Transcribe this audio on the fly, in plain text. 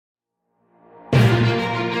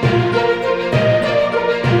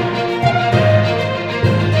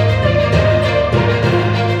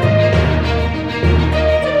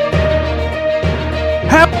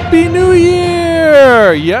Happy New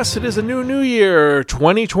Year! Yes, it is a new year,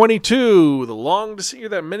 2022, the longest year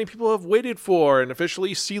that many people have waited for, and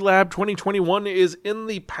officially C-Lab 2021 is in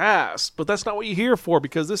the past. But that's not what you're here for,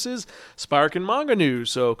 because this is Sparkin Manga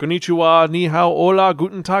News. So, konnichiwa, ni hao, hola,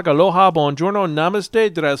 guten tag, aloha, buongiorno, namaste,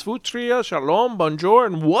 drasvutria, shalom, bonjour,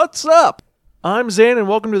 and what's up? I'm Zan, and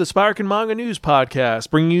welcome to the Sparkin Manga News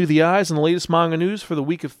Podcast, bringing you the eyes on the latest manga news for the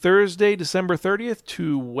week of Thursday, December 30th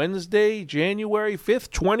to Wednesday, January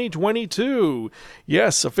 5th, 2022.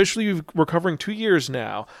 Yes, officially we're covering 2 years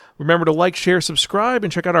now. Remember to like, share, subscribe,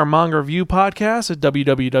 and check out our manga review podcast at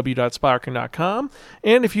www.sparkin.com.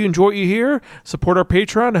 And if you enjoy what you hear, support our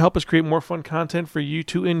Patreon to help us create more fun content for you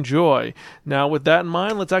to enjoy. Now, with that in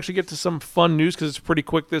mind, let's actually get to some fun news because it's pretty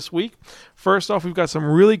quick this week. First off, we've got some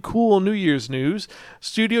really cool New Year's news.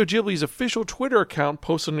 Studio Ghibli's official Twitter account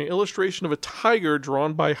posted an illustration of a tiger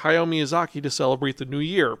drawn by Hayao Miyazaki to celebrate the new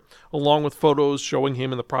year, along with photos showing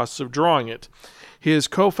him in the process of drawing it. His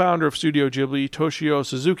co-founder of Studio Ghibli, Toshio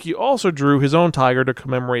Suzuki, also drew his own tiger to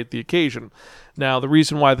commemorate the occasion. Now, the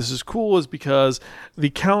reason why this is cool is because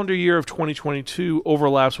the calendar year of 2022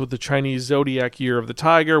 overlaps with the Chinese zodiac year of the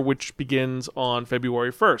tiger, which begins on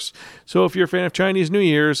February 1st. So if you're a fan of Chinese New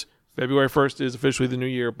Year's, February 1st is officially the new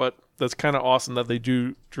year, but that's kind of awesome that they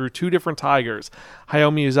drew two different tigers.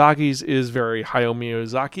 Hayao Miyazaki's is very Hayao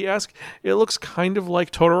Miyazaki-esque. It looks kind of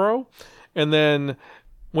like Totoro, and then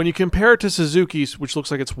when you compare it to Suzuki's, which looks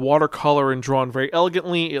like it's watercolor and drawn very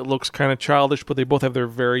elegantly, it looks kind of childish, but they both have their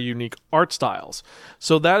very unique art styles.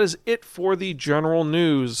 So that is it for the general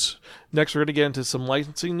news. Next, we're going to get into some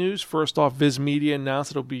licensing news. First off, Viz Media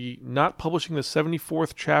announced it'll be not publishing the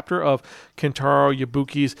 74th chapter of Kentaro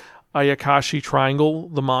Yabuki's Ayakashi Triangle,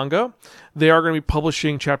 the manga. They are going to be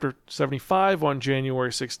publishing chapter 75 on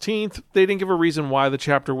January 16th. They didn't give a reason why the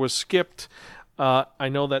chapter was skipped. I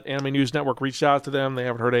know that Anime News Network reached out to them. They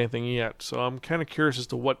haven't heard anything yet. So I'm kind of curious as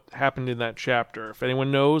to what happened in that chapter. If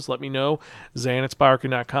anyone knows, let me know.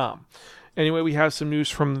 Zan@Sparkin.com. Anyway, we have some news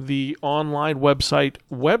from the online website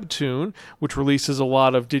Webtoon, which releases a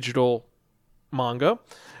lot of digital manga.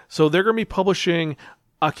 So they're going to be publishing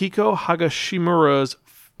Akiko Higashimura's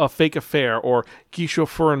A Fake Affair, or Kisho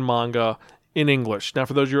Furin manga in English. Now,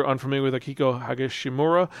 for those of you who are unfamiliar with Akiko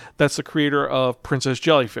Higashimura, that's the creator of Princess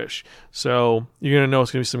Jellyfish. So you're going to know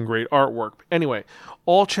it's going to be some great artwork. Anyway,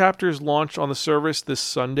 all chapters launched on the service this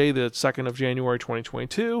Sunday, the 2nd of January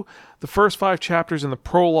 2022. The first 5 chapters and the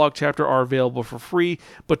prologue chapter are available for free,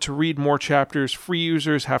 but to read more chapters, free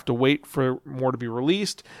users have to wait for more to be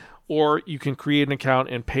released, or you can create an account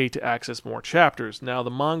and pay to access more chapters. Now, the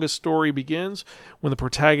manga story begins when the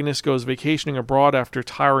protagonist goes vacationing abroad after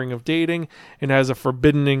tiring of dating and has a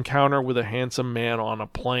forbidden encounter with a handsome man on a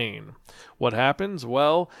plane. What happens?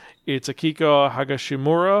 Well, it's Akiko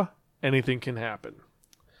Higashimura. Anything can happen.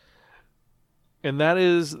 And that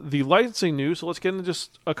is the licensing news. So let's get into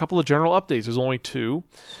just a couple of general updates. There's only 2.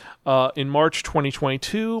 In March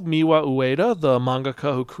 2022, Miwa Ueda, the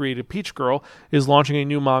mangaka who created Peach Girl, is launching a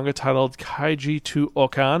new manga titled Kaiji to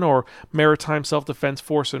Okan, or Maritime Self-Defense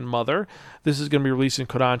Force and Mother. This is going to be released in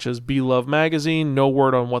Kodansha's Be-Love magazine. No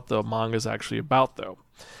word on what the manga is actually about, though.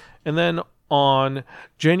 And then on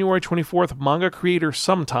January 24th, manga creator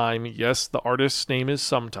Sometime, yes, the artist's name is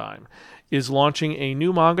Sometime, is launching a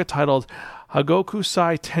new manga titled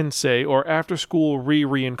Hagokusai Tensei, or After School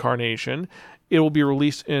Reincarnation. It will be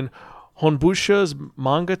released in Honbusha's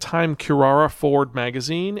Manga Time Kirara Forward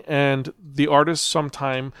magazine, and the artist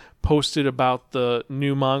Sometime posted about the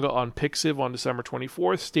new manga on Pixiv on December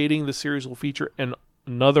 24th, stating the series will feature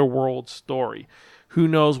another world story. Who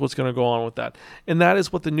knows what's going to go on with that? And that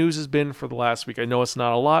is what the news has been for the last week. I know it's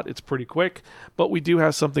not a lot, it's pretty quick, but we do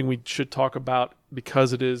have something we should talk about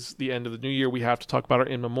because it is the end of the new year. We have to talk about our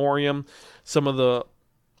in memoriam, some of the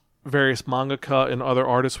various mangaka and other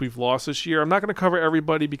artists we've lost this year. I'm not going to cover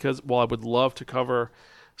everybody because, while I would love to cover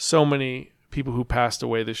so many people who passed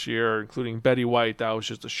away this year, including Betty White, that was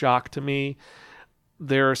just a shock to me.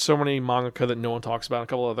 There are so many mangaka that no one talks about, and a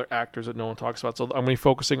couple other actors that no one talks about. So I'm going to be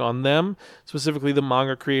focusing on them, specifically the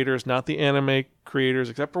manga creators, not the anime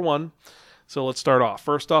creators, except for one. So let's start off.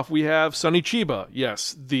 First off, we have Sonny Chiba.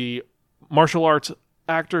 Yes, the martial arts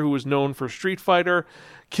actor who was known for Street Fighter,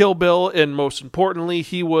 Kill Bill, and most importantly,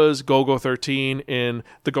 he was Golgo 13 in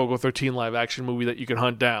the Golgo 13 live-action movie that you can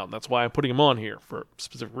hunt down. That's why I'm putting him on here, for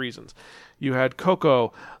specific reasons. You had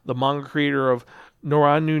Koko, the manga creator of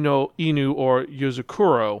Noranu no Inu, or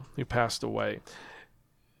Yozakuro, who passed away.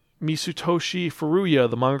 Mitsutoshi Furuya,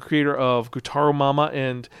 the manga creator of Gutaru Mama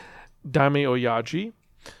and Daime Oyaji.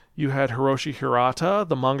 You had Hiroshi Hirata,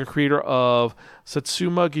 the manga creator of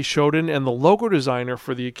Satsuma Gishoden and the logo designer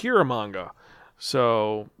for the Akira manga.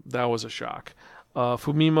 So that was a shock.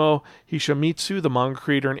 Fumimo Hishamitsu, the manga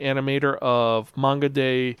creator and animator of Manga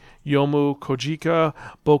de Yomu Kojika,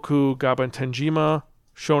 Boku Gaban Tenjima,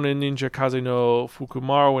 Shonen Ninja Kaze no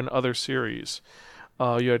Fukumaru, and other series.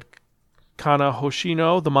 You had Kana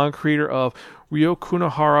Hoshino, the manga creator of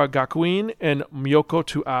Ryokunohara Gakuin and Myoko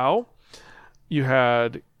to Ao. You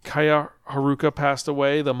had Kaya Haruka passed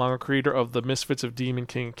away, the manga creator of The Misfits of Demon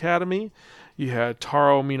King Academy. You had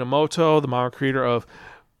Taro Minamoto, the manga creator of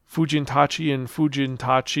Fujintachi and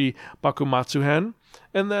Fujintachi Bakumatsuhen.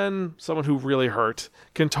 And then someone who really hurt,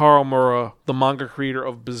 Kentaro Mura, the manga creator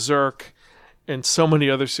of Berserk and so many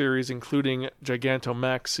other series, including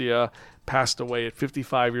Gigantomachia, passed away at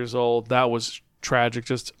 55 years old. That was tragic,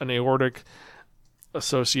 just an aortic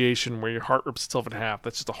association where your heart rips itself in half.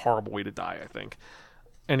 That's just a horrible way to die, I think.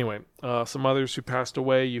 Anyway, some others who passed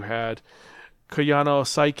away, you had Kayano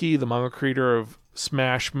Saiki, the manga creator of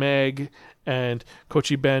Smash Meg and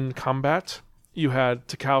Kochiben Combat. You had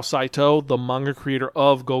Takao Saito, the manga creator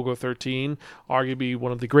of Golgo 13, arguably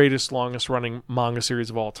one of the greatest, longest-running manga series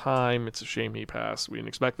of all time. It's a shame he passed. We didn't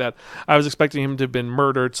expect that. I was expecting him to have been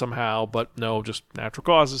murdered somehow, but no, just natural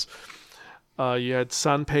causes. You had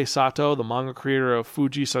Sanpei Sato, the manga creator of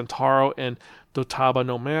Fuji Santaro and Dotaba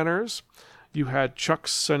no Manners. You had Chuck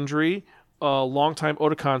Sundry, a longtime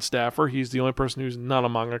Otakon staffer. He's the only person who's not a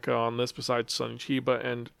mangaka on this besides Sonny Chiba.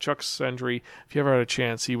 And Chuck Sundry, if you ever had a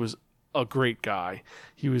chance, he was a great guy.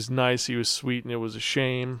 He was nice, he was sweet, and it was a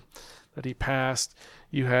shame that he passed.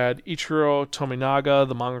 You had Ichiro Tominaga,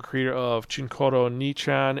 the manga creator of Chinkoro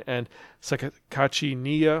Nichan and Sekakachi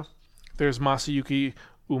Niya. There's Masayuki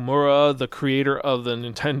Umura, the creator of the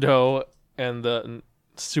Nintendo and the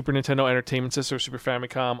Super Nintendo Entertainment System, Super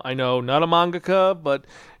Famicom. I know, not a mangaka, but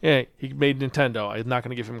yeah, he made Nintendo. I'm not going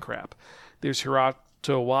to give him crap. There's Hirato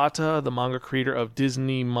Wata, the manga creator of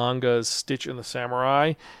Disney mangas Stitch and the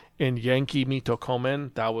Samurai and Yankee Mito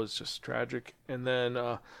Komen. That was just tragic. And then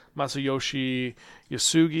Masayoshi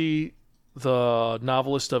Yasugi, the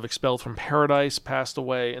novelist of Expelled from Paradise, passed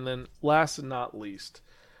away. And then last and not least,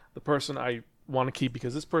 the person I want to keep,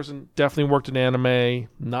 because this person definitely worked in anime,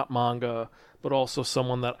 not manga, but also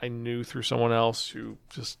someone that I knew through someone else who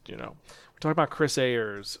just, we're talking about Chris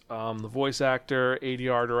Ayers, the voice actor,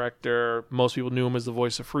 ADR director. Most people knew him as the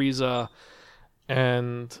voice of Frieza,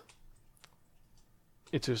 and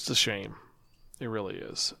it's just a shame. It really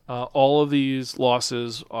is. All of these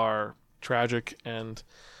losses are tragic, and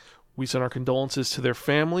we send our condolences to their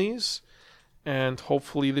families, and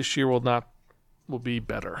hopefully this year will be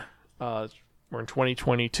better. We're in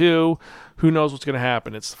 2022. Who knows what's going to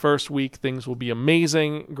happen? It's the first week. Things will be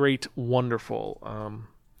amazing, great, wonderful.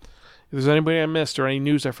 If there's anybody I missed or any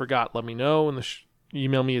news I forgot, let me know.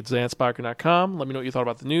 Email me at zanspiker.com. Let me know what you thought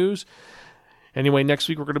about the news. Anyway, next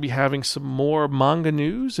week we're going to be having some more manga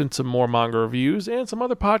news and some more manga reviews and some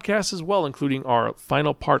other podcasts as well, including our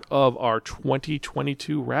final part of our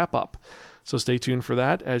 2022 wrap-up. So stay tuned for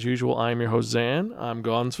that. As usual, I'm your host, Zan. I'm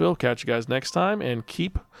Gonzville. Catch you guys next time, and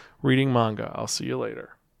keep reading manga. I'll see you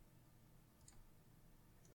later.